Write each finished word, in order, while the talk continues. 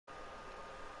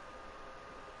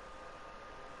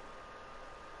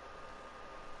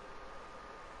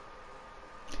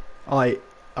I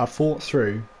fought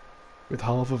through with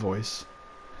half a voice.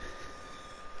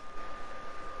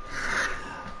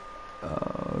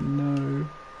 Oh no.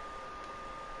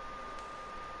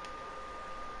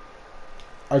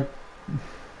 I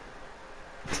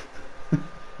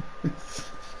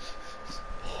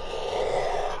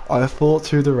I fought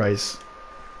through the race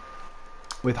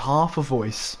with half a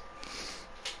voice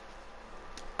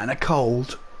and a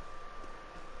cold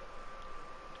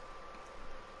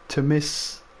to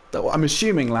miss. I'm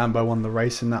assuming Lambo won the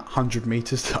race in that 100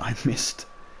 metres that I missed.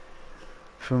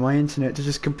 For my internet to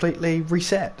just completely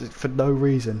reset for no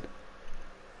reason.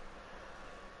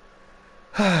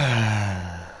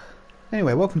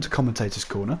 Anyway, welcome to Commentator's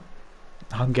Corner,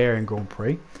 Hungarian Grand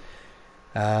Prix.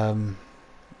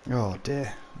 Oh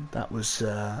dear, that was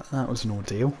an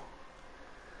ordeal.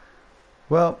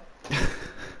 Well,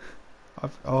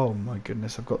 oh my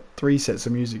goodness, I've got 3 sets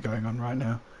of music going on right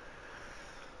now.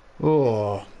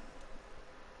 Oh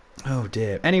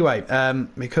dear. Anyway,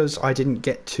 because I didn't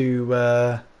get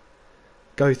to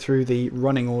go through the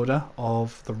running order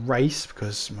of the race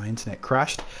because my internet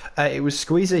crashed, it was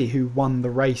Squeezy who won the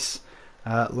race.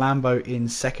 Lambo in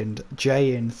 2nd,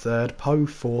 Jay in 3rd, Poe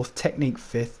 4th, Technique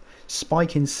 5th,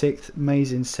 Spike in 6th,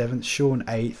 Maze in 7th, Sean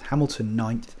 8th, Hamilton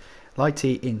 9th,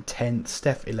 Lighty in 10th,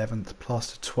 Steph 11th,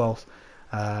 Plaster 12th.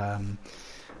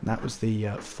 That was the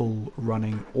full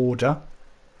running order.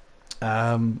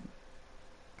 That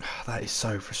is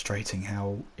so frustrating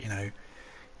how, you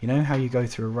know how you go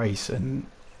through a race and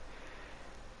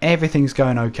everything's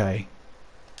going okay.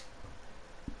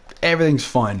 Everything's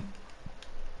fine.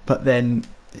 But then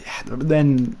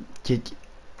you,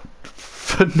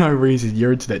 for no reason,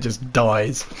 your internet just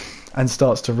dies and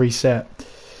starts to reset.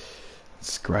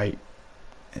 It's great.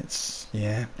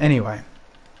 Yeah. Anyway,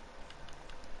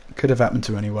 could have happened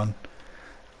to anyone,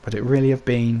 but it really have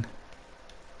been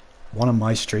one of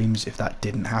my streams if that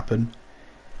didn't happen.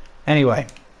 Anyway,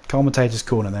 Commentator's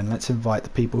Corner then. Let's invite the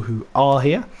people who are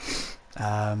here,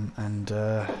 and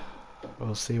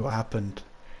we'll see what happened.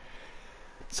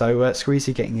 So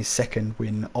Squeezy getting his 2nd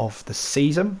win of the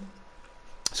season,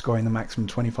 scoring the maximum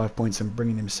 25 points and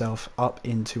bringing himself up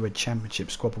into a championship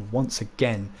squabble once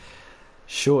again,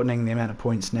 shortening the amount of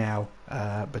points now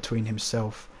between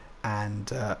himself and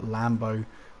Lambo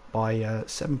by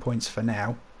 7 points for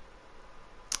now.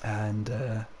 And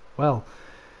no,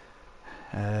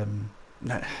 I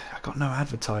got no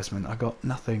advertisement. I got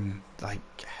nothing,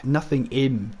 nothing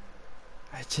in.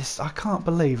 I can't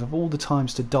believe of all the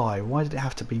times to die, why did it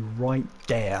have to be right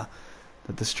there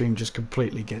that the stream just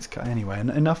completely gets cut? Anyway,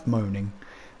 enough moaning,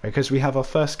 because we have our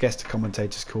first guest to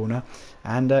Commentator's Corner,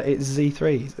 and it's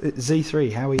Z3.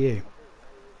 Z3, how are you?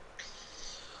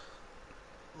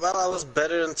 Well, I was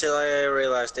better until I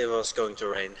realized it was going to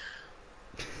rain.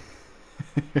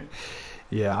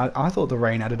 Yeah, I thought the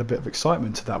rain added a bit of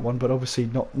excitement to that one, but obviously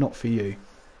not for you.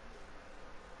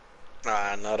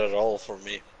 Not at all for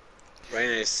me. Rain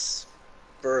is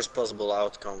worst possible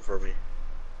outcome for me.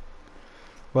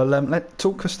 Well,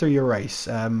 talk us through your race.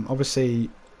 Obviously,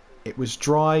 it was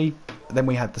dry. Then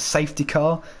we had the safety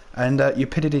car, and you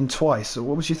pitted in twice. So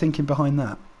what was you thinking behind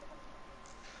that?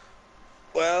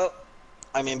 Well,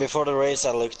 I mean, before the race,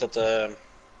 I looked at the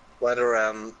weather,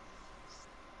 and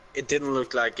it didn't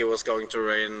look like it was going to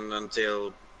rain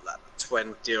until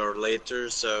 20 or later.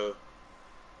 So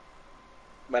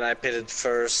when I pitted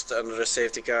first under the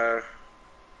safety car,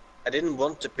 I didn't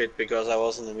want to pit because I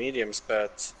was in the mediums,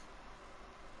 but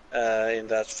in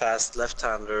that fast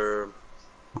left-hander,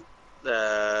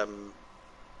 and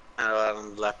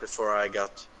one lap before I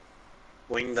got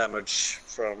wing damage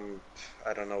from,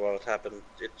 I don't know what happened,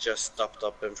 it just stopped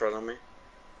up in front of me.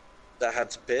 I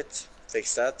had to pit,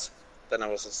 fix that, then I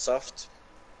was in soft,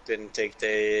 didn't think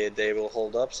they will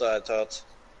hold up, so I thought,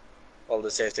 well, the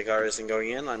safety car isn't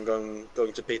going in, I'm going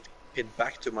to pit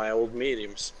back to my old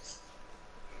mediums.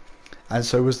 And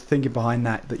so was the thinking behind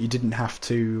that you didn't have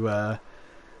to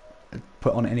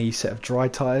put on any set of dry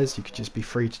tyres, you could just be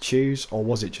free to choose, or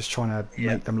was it just trying to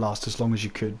make them last as long as you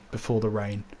could before the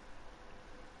rain?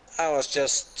 I was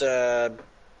just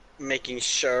making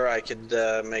sure I could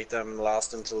make them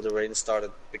last until the rain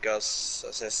started, because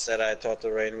as I said, I thought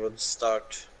the rain would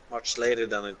start much later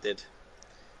than it did,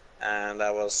 and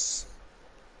I was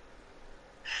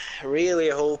really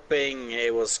hoping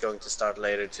it was going to start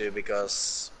later too,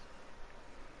 because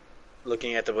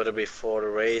looking at the weather before the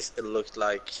race, it looked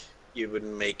like you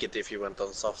wouldn't make it if you went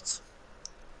on softs.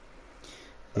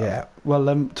 Yeah,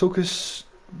 well, talk us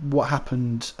what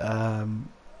happened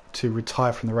to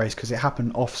retire from the race, because it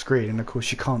happened off screen, and of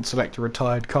course you can't select a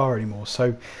retired car anymore.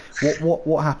 So,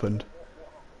 what happened?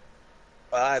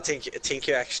 Well, I think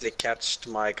you actually catched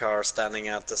my car standing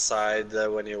at the side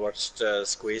when you watched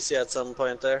Squeezy at some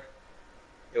point there.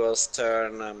 It was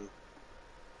turn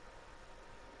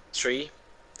 3,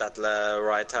 that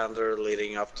right-hander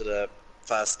leading up to the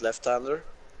fast left-hander.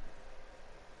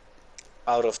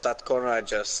 Out of that corner,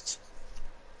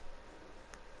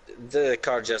 the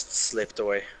car just slipped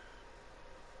away.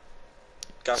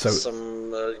 Got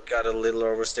So, got a little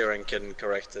oversteer and couldn't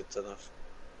correct it enough.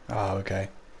 oh, okay.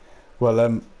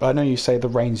 Well, I know you say the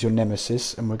rain's your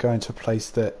nemesis, and we're going to a place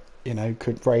that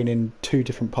could rain in two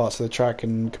different parts of the track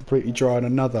and completely dry in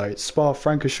another. It's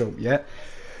Spa-Francorchamps, yeah,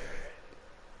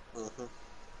 Hmm.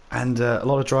 and a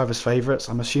lot of drivers' favourites.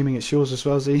 I'm assuming it's yours as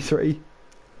well, Z3.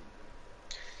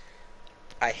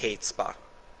 I hate Spa.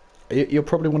 You're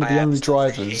probably one of I the only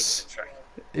absolutely hate drivers. the track.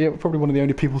 You're probably one of the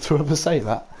only people to ever say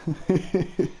that.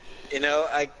 You know,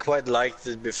 I quite liked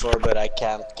it before, but I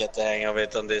can't get the hang of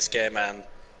it on this game. And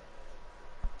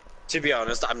to be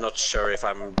honest, I'm not sure if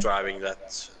I'm driving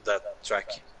that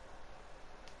track.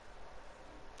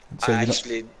 So I you're not.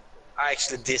 actually, I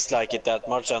actually dislike it that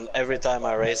much, and every time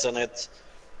I race on it,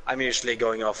 I'm usually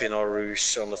going off in a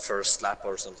rouge on the first lap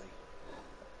or something,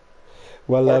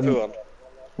 Well, or P1.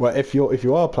 well, if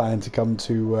you are planning to come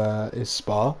to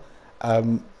Spa,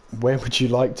 um, where would you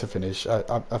like to finish?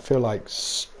 I feel like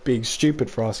being stupid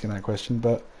for asking that question,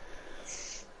 but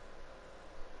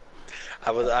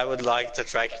I would like the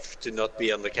track to not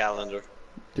be on the calendar.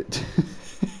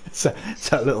 is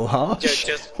that a little Just harsh?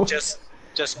 just just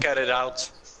just cut it out.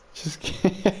 Just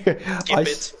Skip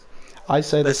it. I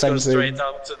say the Let's go same straight thing.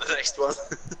 on to the next one.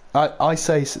 I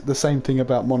say the same thing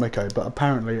about Monaco, but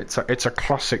apparently it's a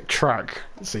classic track.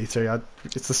 C3,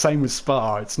 it's the same with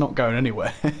Spa. It's not going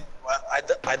anywhere. Well,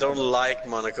 I don't like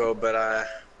Monaco, but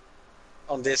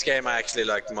on this game I actually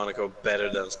like Monaco better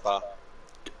than Spa,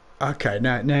 Okay,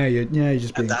 now you're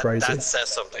just and being that crazy. says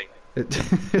something.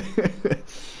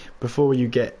 Before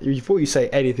you say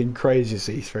anything crazy,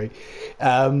 C3,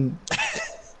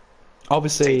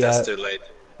 I think obviously, that's too late.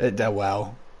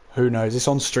 well, who knows? It's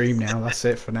on stream now. That's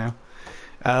it for now.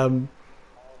 Um,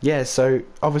 yeah, so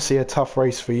obviously a tough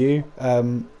race for you.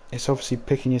 It's obviously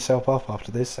picking yourself up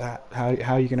after this. How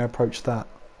are you going to approach that?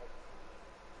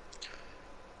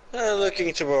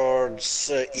 Looking towards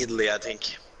Italy, I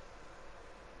think.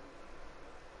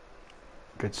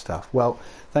 Good stuff. Well,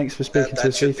 thanks for That speaking to that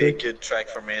us, should be a C3. good track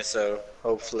for me. So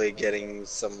hopefully getting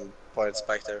some points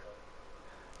back there.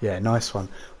 Yeah, nice one.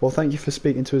 Well, thank you for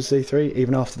speaking to us, Z3.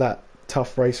 Even after that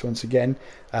tough race once again,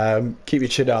 keep your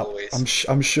chin up. Always.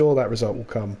 I'm sure that result will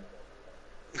come.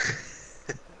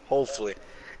 Hopefully.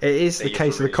 It is the Thank you for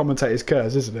case of the reading. commentator's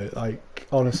curse, isn't it? Like,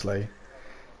 honestly,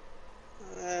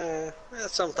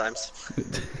 Sometimes.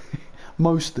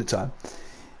 most of the time.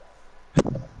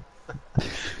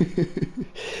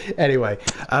 Anyway,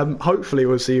 hopefully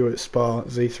we'll see you at Spa,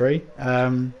 Z3.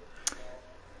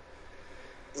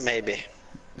 Maybe.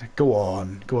 Go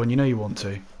on. You know you want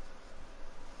to.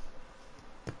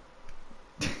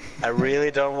 I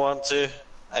really don't want to.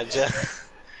 I just.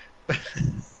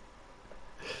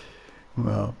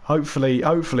 Well, hopefully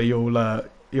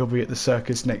you'll be at the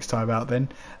circus next time out then.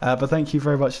 But thank you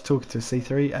very much for talking to us,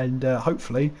 C3, and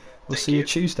hopefully we'll Thank see you you.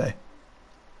 Tuesday.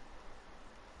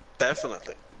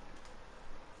 Definitely.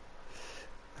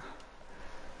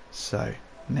 So,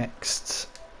 next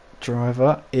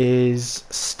driver is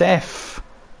Steph.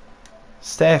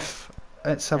 Steph,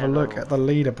 let's have a look Hello. at the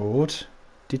leaderboard.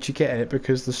 Did you get it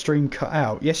because the stream cut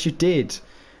out? Yes, you did.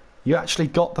 You actually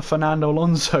got the Fernando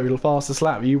Alonso fastest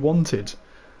lap you wanted.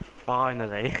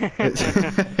 Finally.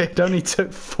 It only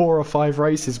took 4 or 5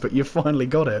 races, but you finally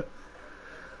got it.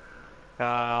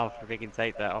 If we can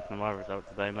take that off of my result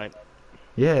today, mate.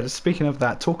 Yeah, speaking of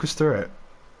that, talk us through it.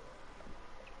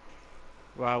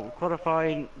 Well,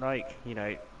 qualifying,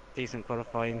 decent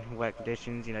qualifying, wet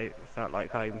conditions, felt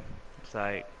like home.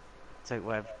 So, took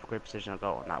whatever grid position I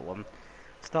got on that one.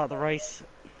 Start the race,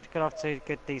 got off to a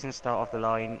good, decent start off the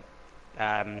line.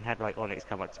 Had Onyx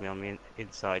come up to me on the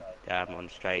inside on the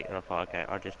straight, and I thought, okay,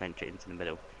 I'll just venture into the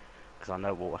middle because I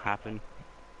know what will happen.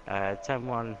 Turn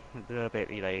one, a little bit,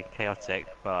 chaotic,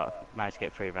 but managed to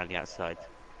get through around the outside,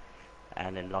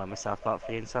 and then line myself up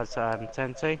for the inside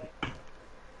turn two,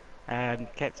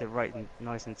 and kept it right and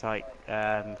nice and tight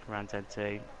around turn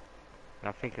two. And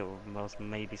I think it was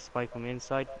maybe spike on the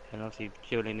inside, and obviously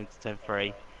fueling into turn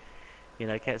three.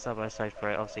 Kept side by side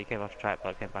for it. Obviously came off track,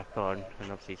 but came back on,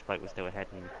 and obviously Spike was still ahead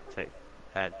and took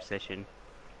position.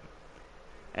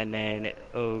 And then it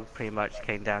all pretty much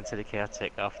came down to the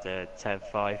chaotic after turn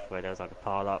 5, where there was like a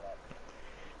pile up,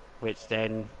 which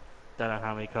then don't know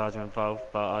how many cars were involved,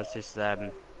 but I was just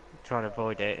trying to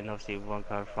avoid it, and obviously one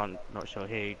car in front, not sure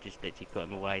who, just literally got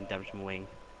him away and damaged my wing,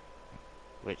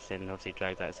 which then obviously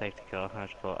dragged out a safety car. I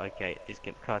just thought, okay, just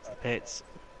get the car to the pits,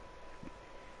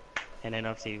 and then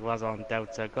obviously was on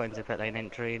Delta, got into pit lane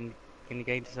entry, and in the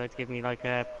game decided to give me like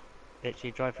a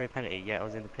literally drive-through penalty. Yeah, I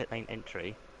was in the pit lane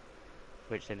entry,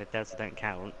 which then the Delta don't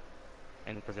count,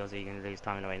 and because obviously you're going to lose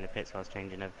time away in the pits, so I was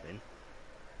changing everything.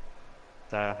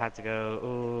 So I had to go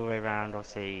all the way around,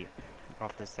 obviously,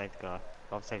 after the safety car.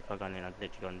 After safety car gone in, I'd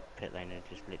literally gone pit lane and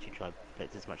just literally tried to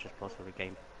blitz as much as possible to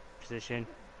gain position.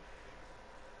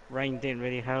 Rain didn't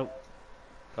really help,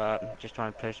 but just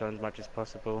trying to push on as much as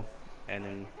possible. And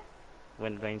then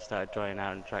when the rain started drying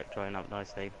out and the track drying up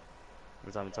nicely,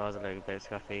 the time tyres a little bit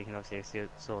scuffy, and obviously I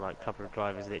saw like a couple of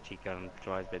drivers literally going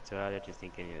dry a bit too early, just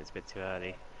thinking it's a bit too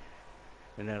early.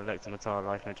 And then I looked at my tyre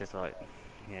life and I just like,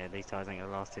 yeah, these tyres ain't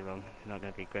gonna last too long, they're not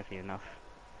gonna be grippy enough.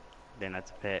 Then I had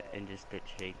to pit and just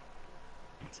literally,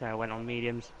 so I went on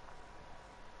mediums,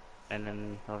 and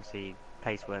then obviously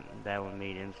pace went there on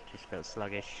mediums, just felt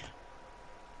sluggish.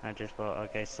 I just thought,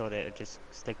 okay, sod it, just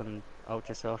stick on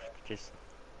ultra soft, just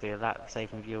do a lap,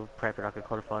 safe and view, prep it like a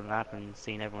qualifying lap, and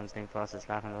seeing everyone's doing fastest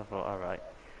lap, and I thought, alright,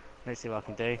 let's see what I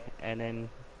can do, and then,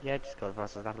 yeah, just got the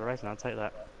fastest lap of the race, and I'll take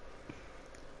that.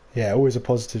 Yeah, always a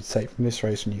positive to take from this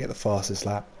race when you get the fastest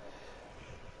lap.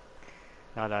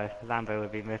 I know, Lambo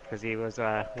would be miffed because he was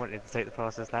wanting to take the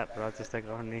fastest lap, but I just took it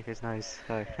underneath his nose,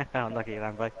 so unlucky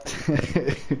Lambo.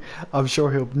 I'm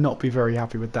sure he'll not be very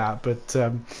happy with that, but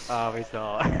Oh, he's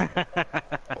not.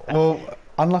 well,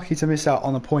 unlucky to miss out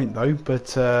on a point though.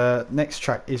 But next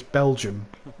track is Belgium.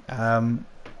 How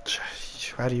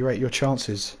do you rate your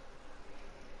chances?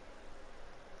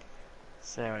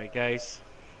 So there it goes,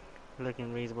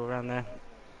 looking reasonable around there,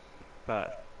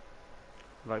 but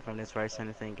right from this race,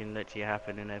 anything can literally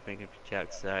happen and everything can be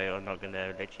checked, so I'm not going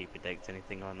to literally predict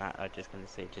anything on that. I'm just going to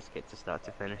see, just get to start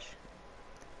to finish.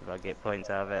 If I get points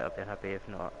out of it, I'll be happy. If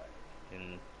not,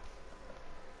 then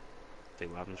see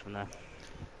what happens from there.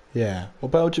 Yeah, well,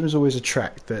 Belgium is always a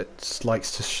track that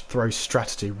likes to throw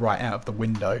strategy right out of the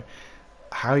window.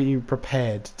 How are you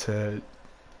prepared to,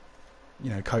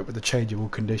 cope with the changeable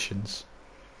conditions?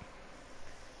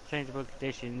 Changeable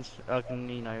conditions, I can,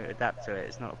 adapt to it.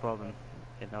 It's not a problem.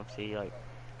 And obviously, like,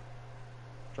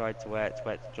 dry to wet,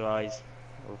 wet to dries,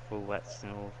 or full wets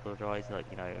and all full dries. Like,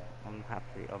 I'm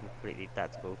completely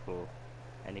adaptable for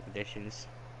any conditions.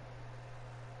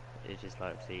 It's just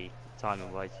like, obviously,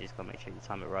 timing wise, you just gotta make sure you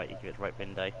time it right. You give it the right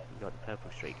window, you got the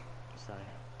purple streak. So.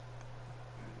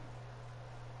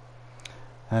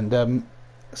 And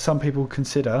some people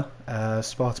consider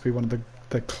Spa to be one of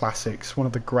the classics, one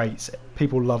of the greats.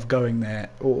 People love going there.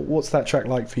 What's that track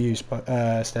like for you,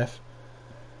 Steph?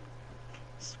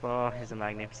 Spa is a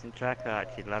magnificent track. I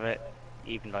actually love it.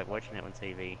 Even like watching it on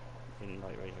TV, in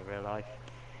like real life.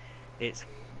 It's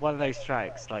one of those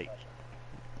tracks like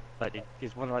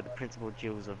it's one of like the principal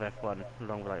jewels of F1,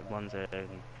 along with like Monza and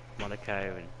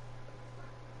Monaco and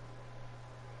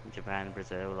Japan and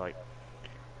Brazil. Like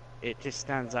it just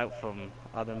stands out from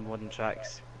other modern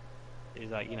tracks.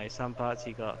 It's like some parts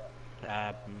you got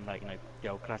like the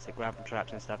old classic gravel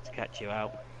traps and stuff to catch you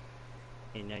out.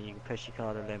 You can push your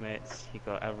car to limits. You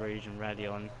got average and rally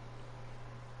on.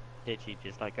 Literally,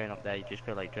 just like going up there, you just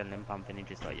feel like adrenaline pumping, and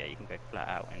just like you can go flat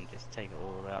out and just take it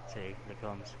all the way up to the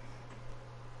comms.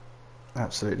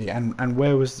 Absolutely. And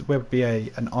where would be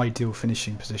an ideal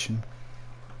finishing position?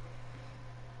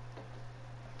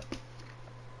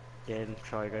 Again,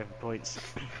 try to go for points,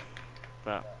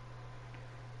 but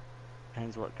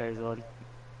depends what goes on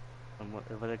and what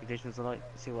the weather conditions are like.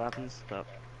 See what happens, but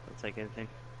I'll take anything.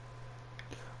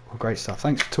 Well, great stuff.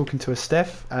 Thanks for talking to us,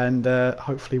 Steph, and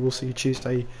hopefully we'll see you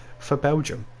Tuesday for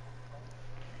Belgium.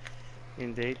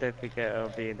 Indeed, don't forget I'll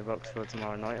be in the box for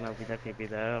tomorrow night, and I'll definitely be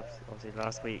there. Obviously,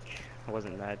 last week I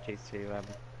wasn't there due to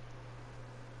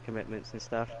commitments and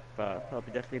stuff, but I'll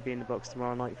definitely be in the box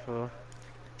tomorrow night for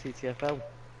TTFL.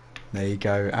 There you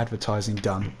go, advertising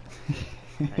done.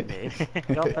 Indeed.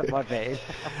 Don't put my bit in.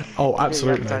 Oh,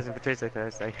 absolutely. Advertising for Twitter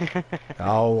Thursday.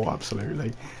 Oh,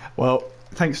 absolutely. Well,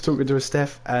 thanks for talking to us,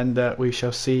 Steph, and we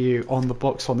shall see you on the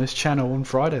box on this channel on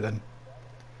Friday then.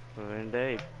 Well,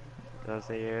 indeed. I'll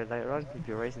see you later on. If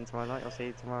you're racing tomorrow night, I'll see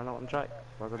you tomorrow night on track.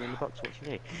 While I'm in the box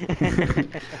watching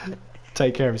you.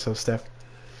 Take care of yourself, Steph.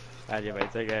 And you,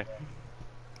 mate. Take care.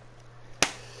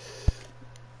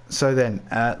 So then,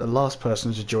 the last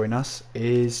person to join us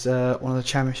is one of the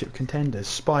championship contenders,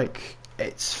 Spike.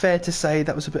 It's fair to say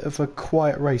that was a bit of a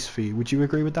quiet race for you. Would you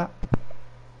agree with that?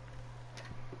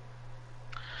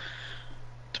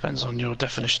 Depends on your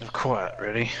definition of quiet,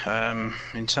 really.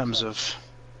 In terms of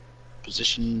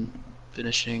position,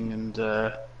 finishing, and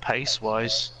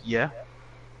pace-wise, yeah.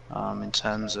 In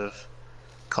terms of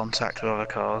contact with other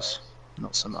cars,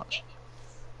 not so much.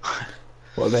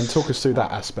 Well, then talk us through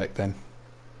that aspect then.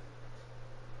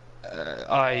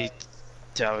 I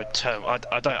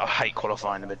hate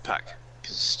qualifying the mid-pack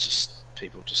because it's just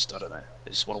people just, I don't know,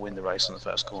 they just want to win the race on the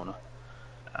first corner.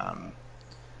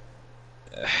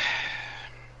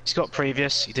 He's got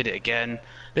previous, he did it again.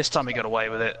 This time he got away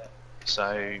with it,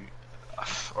 so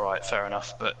alright, fair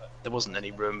enough. But there wasn't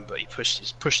any room. But he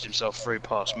pushed himself through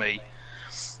past me.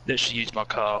 Literally used my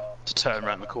car to turn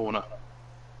around the corner,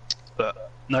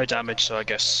 but no damage. So I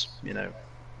guess, you know,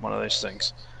 one of those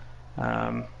things.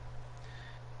 And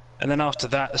then after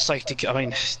that, the safety. I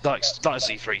mean, like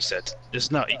Z3 said,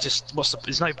 there's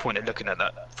no point in looking at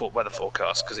that weather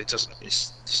forecast because it doesn't.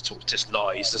 It's just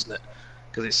lies, doesn't it?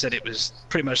 Because it said it was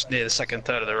pretty much near the second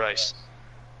third of the race,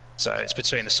 so it's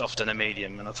between the soft and the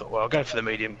medium. And I thought, well, I'll go for the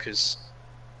medium because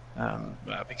I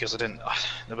didn't.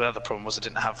 The other problem was I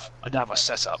didn't have my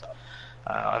setup.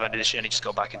 I've only just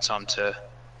got back in time to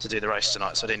do the race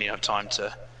tonight, so I didn't even have time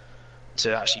to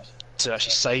actually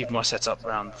save my setup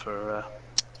round for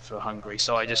Hungary.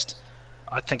 So I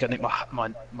think I nicked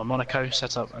my Monaco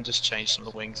setup and just changed some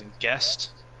of the wings and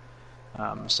guessed.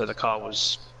 So the car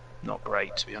was not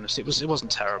great, to be honest. It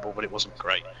wasn't terrible, but it wasn't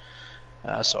great.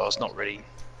 So I was not really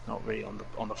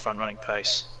on the front running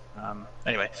pace.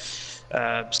 Anyway,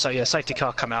 so yeah, safety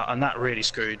car come out, and that really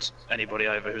screwed anybody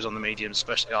over who was on the medium.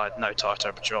 Especially, I had no tyre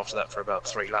temperature after that for about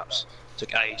 3 laps.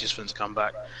 Took ages for them to come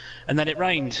back, and then it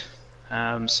rained.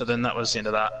 So then that was the end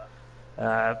of that.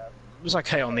 It was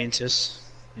okay on the Inters,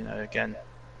 you know. Again,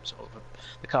 sort of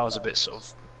the car was a bit sort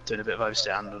of doing a bit of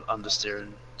oversteer and understeer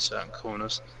in certain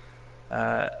corners.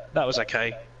 That was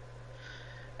okay.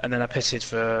 And then I pitted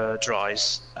for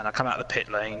dries, and I come out of the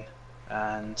pit lane,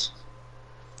 and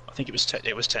I think it was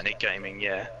TTGaming,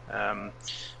 yeah.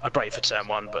 I braked for turn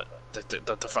 1, but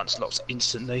the front locked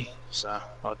instantly, so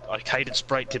I cadence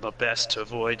braked, did my best to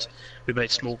avoid. We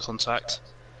made small contact.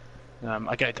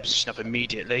 I gave the position up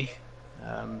immediately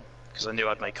because I knew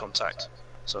I'd made contact.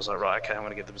 So I was like, right, okay, I'm going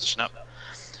to give the position up.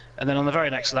 And then on the very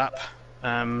next lap,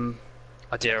 I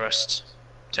DRS'd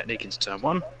Technique into turn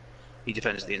 1. He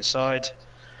defended the inside.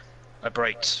 I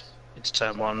braked into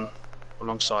turn 1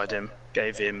 alongside him,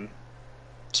 gave him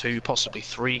 2, possibly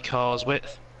 3 cars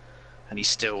width, and he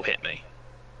still hit me.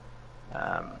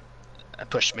 And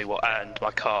pushed me, and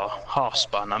my car half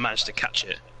spun. I managed to catch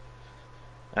it.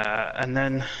 And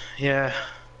then, yeah,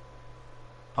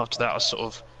 after that I was sort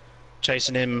of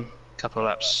chasing him. A couple of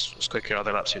laps was quicker,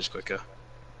 other laps he was quicker.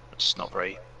 It's not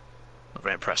very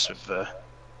impressed with,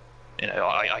 you know,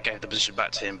 I gave the position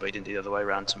back to him, but he didn't do the other way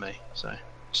around to me, so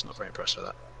it's not very impressed with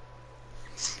that.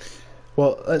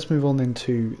 Well, let's move on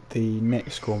into the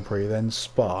next Grand Prix then,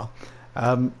 Spa.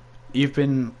 You've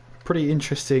been pretty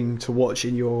interesting to watch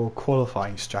in your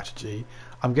qualifying strategy.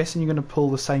 I'm guessing you're going to pull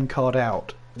the same card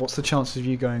out. What's the chances of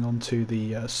you going on to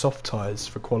the soft tyres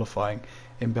for qualifying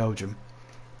in Belgium?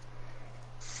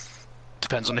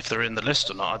 Depends on if they're in the list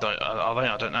or not.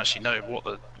 I don't actually know what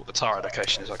the tyre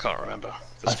allocation is. I can't remember.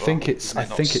 I think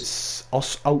it's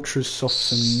ultras,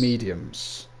 softs, and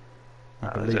mediums. I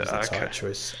believe it's the tyre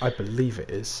choice. I believe it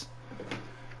is.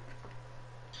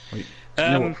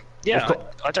 Yeah,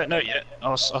 I don't know yet.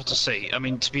 I'll have to see. I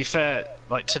mean, to be fair,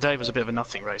 like today was a bit of a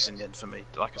nothing race in the end for me.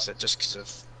 Like I said, just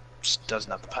because just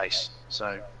doesn't have the pace. So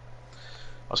I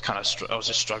was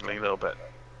just struggling a little bit,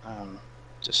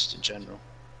 just in general.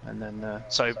 And then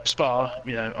so Spa,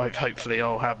 you know, hopefully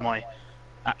I'll have my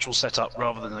actual setup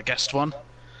rather than a guest one,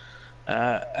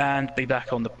 and be back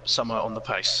somewhere on the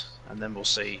pace. And then we'll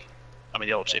see. I mean,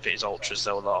 if it is ultras,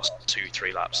 they'll last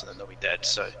 2-3 laps and then they'll be dead.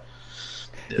 So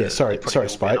yeah, sorry,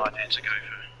 Spike.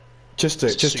 Just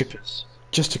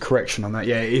a correction on that.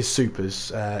 Yeah, it is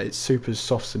supers. It's supers,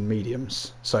 softs, and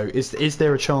mediums. So is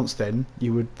there a chance then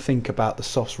you would think about the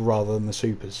softs rather than the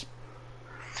supers?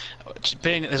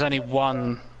 Being that there's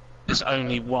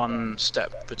only one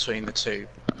step between the two,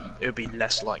 it would be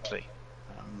less likely.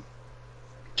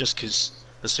 Just because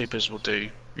the supers will do,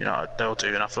 you know, they'll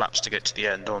do enough laps to get to the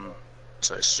end on,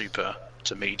 so super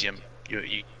to medium.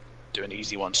 You do an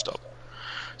easy one stop.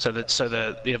 So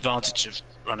the advantage of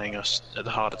running the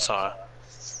harder tyre,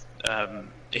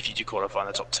 if you do qualify in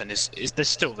the top 10, is they're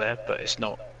still there, but it's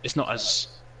not as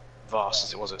vast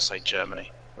as it was at, say,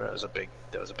 Germany, where there was a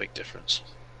big difference.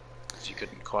 So you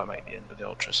couldn't quite make the end of the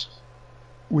ultras.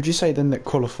 Would you say then that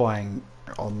qualifying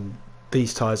on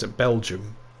these tyres at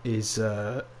Belgium is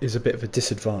a bit of a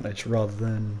disadvantage rather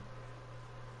than,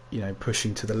 you know,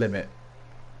 pushing to the limit?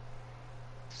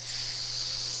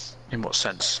 In what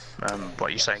sense? What are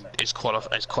you saying? Is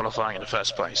qualifying in the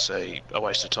first place a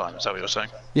waste of time? Is that what you're saying?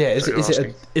 Yeah, Is that what you're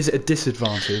asking? is it a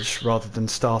disadvantage rather than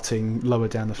starting lower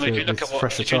down the Well, field with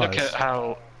fresher tyres?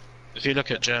 if you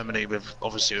look at Germany with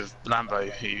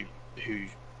Lambo who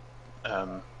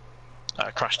um,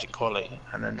 crashed in quali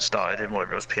and then started in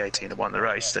whatever it was P18 and won the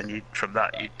race, then from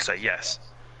that you'd say yes.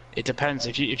 It depends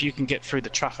if you can get through the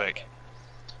traffic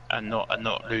and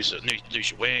not lose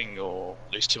your wing or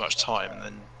lose too much time,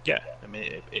 then yeah, I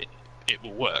mean it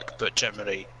will work. But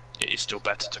generally, it is still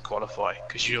better to qualify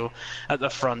because you're at the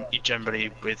front. You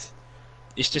generally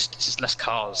it's just less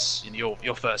cars.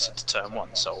 You're first into turn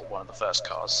one, so one of the first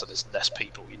cars. So there's less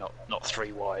people. You're not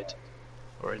three wide,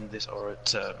 or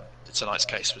at tonight's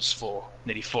case was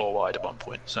nearly four wide at one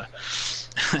point. So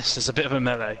it's a bit of a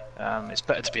melee. It's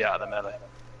better to be out of the melee.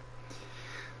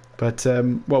 But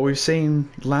we've seen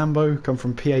Lambo come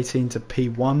from P18 to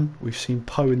P1. We've seen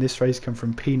Poe in this race come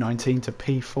from P19 to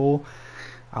P4.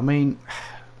 I mean,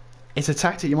 it's a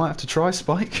tactic you might have to try,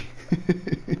 Spike.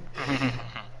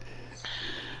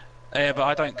 Yeah,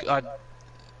 but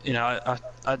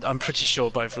I'm pretty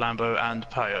sure both Lambo and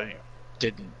Poe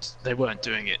didn't. They weren't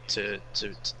doing it to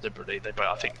deliberately. I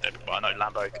know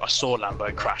Lambo. I saw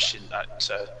Lambo crash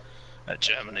at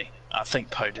Germany. I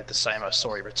think Poe did the same. I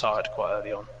saw he retired quite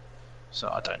early on. So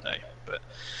I don't know, but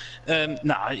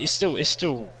it's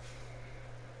still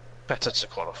better to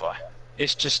qualify.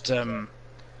 It's just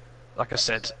like I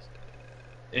said,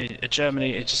 in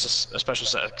Germany, it's just a special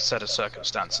set of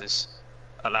circumstances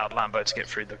allowed Lambo to get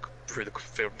through the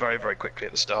field very, very quickly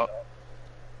at the start,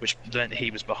 which then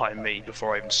he was behind me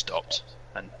before I even stopped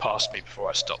and passed me before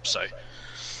I stopped. So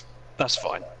that's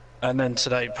fine. And then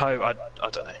today, Poe, I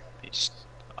don't know. He just,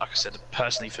 like I said,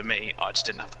 personally for me, I just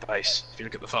didn't have the pace. If you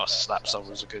look at the fastest laps, I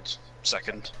was a good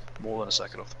second, more than a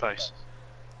second off the pace.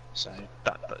 So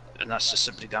that's just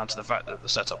simply down to the fact that the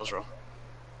setup was wrong.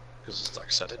 Because, like I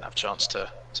said, I didn't have a chance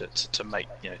to make,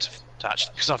 to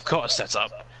actually, because I've got a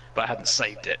setup, but I hadn't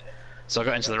saved it. So I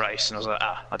got into the race and I was like,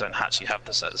 I don't actually have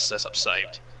the setup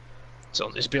saved.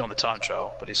 So it's been on the time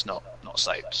trial, but it's not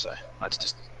saved. So I had to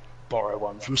just borrow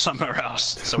one from somewhere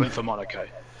else. So I went for Monaco.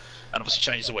 And obviously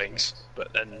changed the wings,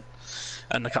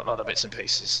 and a couple of other bits and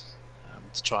pieces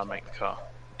to try and make the car.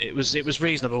 It was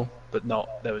reasonable, but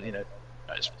not. There was,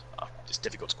 it's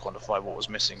difficult to quantify what was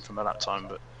missing from the lap time,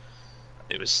 but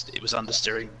it was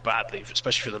understeering badly,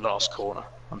 especially for the last corner.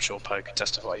 I'm sure Poe could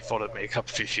testify. He followed me a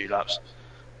few laps,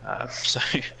 so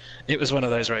it was one of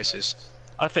those races.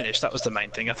 I finished. That was the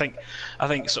main thing. I think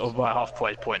sort of by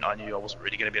halfway point, I knew I wasn't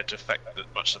really going to be able to affect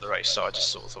much of the race, so I just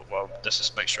sort of thought, well, let's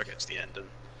just make sure I get to the end and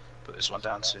put this one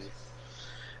down to.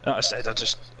 Like I said, it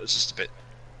was just a bit.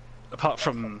 Apart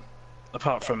from, I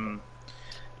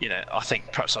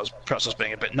think perhaps I was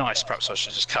being a bit nice. Perhaps I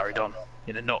should have just carried on.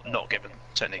 Not given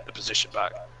Technique the position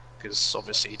back, because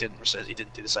obviously he didn't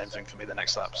do the same thing for me the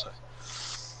next lap. So,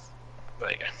 but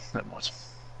there you go. Never mind.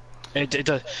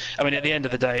 I mean, at the end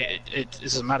of the day, it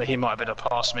doesn't matter. He might have been able to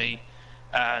pass me,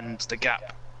 and the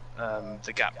gap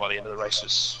by the end of the race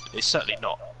it's certainly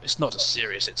not. It's not as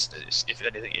serious. It's if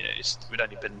anything, it would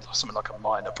only been something like a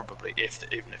minor, probably,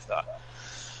 even if that.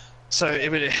 So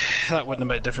that wouldn't have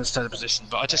made a difference to the position.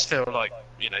 But I just feel like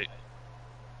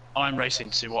I'm racing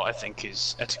to what I think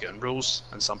is etiquette and rules,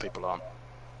 and some people aren't.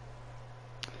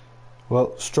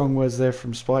 Well, strong words there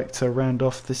from Spike to round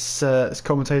off this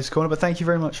commentator's corner. But thank you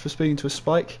very much for speaking to us,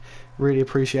 Spike. Really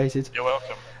appreciated. You're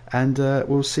welcome. And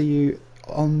we'll see you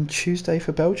on Tuesday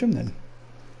for Belgium then.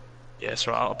 Yes,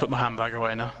 right. I'll put my handbag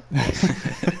away now.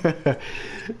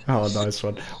 Oh, nice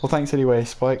one. Well, thanks anyway,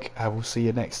 Spike. We'll see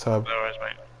you next time. No worries,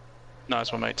 mate.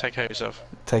 Nice one, mate. Take care of yourself.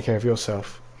 Take care of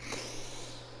yourself.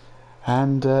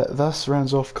 And thus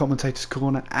rounds off Commentator's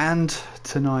Corner and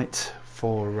tonight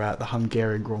for the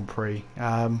Hungarian Grand Prix.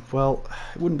 Well,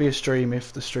 it wouldn't be a stream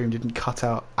if the stream didn't cut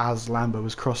out as Lambo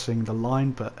was crossing the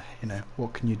line, but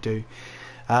what can you do?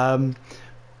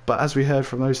 But as we heard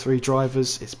from those three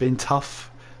drivers, it's been tough,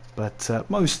 but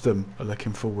most of them are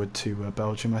looking forward to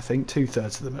Belgium, I think,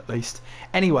 2/3 of them at least.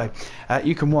 Anyway,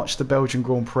 you can watch the Belgian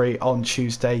Grand Prix on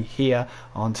Tuesday here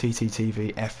on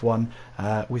TTTV F1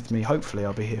 with me. Hopefully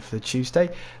I'll be here for the Tuesday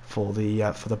for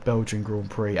the Belgian Grand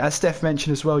Prix. As Steph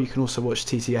mentioned as well, you can also watch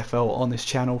TTFL on this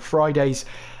channel Fridays,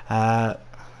 and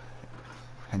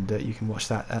you can watch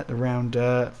that at around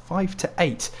 5 to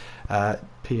 8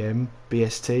 PM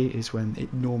BST is when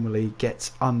it normally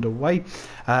gets underway,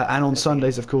 and on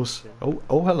Sundays, of course.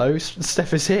 Oh, hello,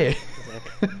 Steph is here.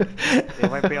 It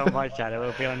won't be on my channel.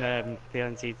 It'll be on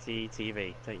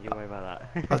TTTV. Don't you worry about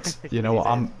that. You know what?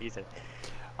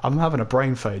 I'm having a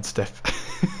brain fade, Steph.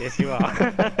 Yes, you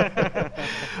are.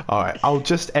 Alright, I'll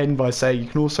just end by saying you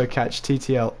can also catch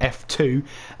TTL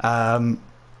F2,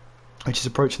 which is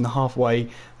approaching the halfway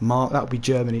mark. That'll be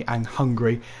Germany and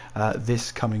Hungary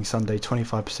this coming Sunday,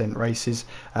 25% races.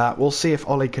 We'll see if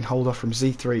Ollie can hold off from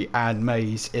Z3 and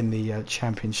Maze in the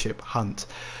championship hunt.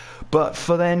 But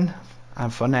for then,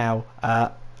 and for now,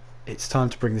 it's time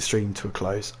to bring the stream to a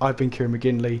close. I've been Kieran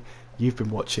McGinley, you've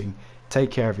been watching. Take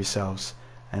care of yourselves,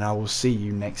 and I will see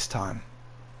you next time.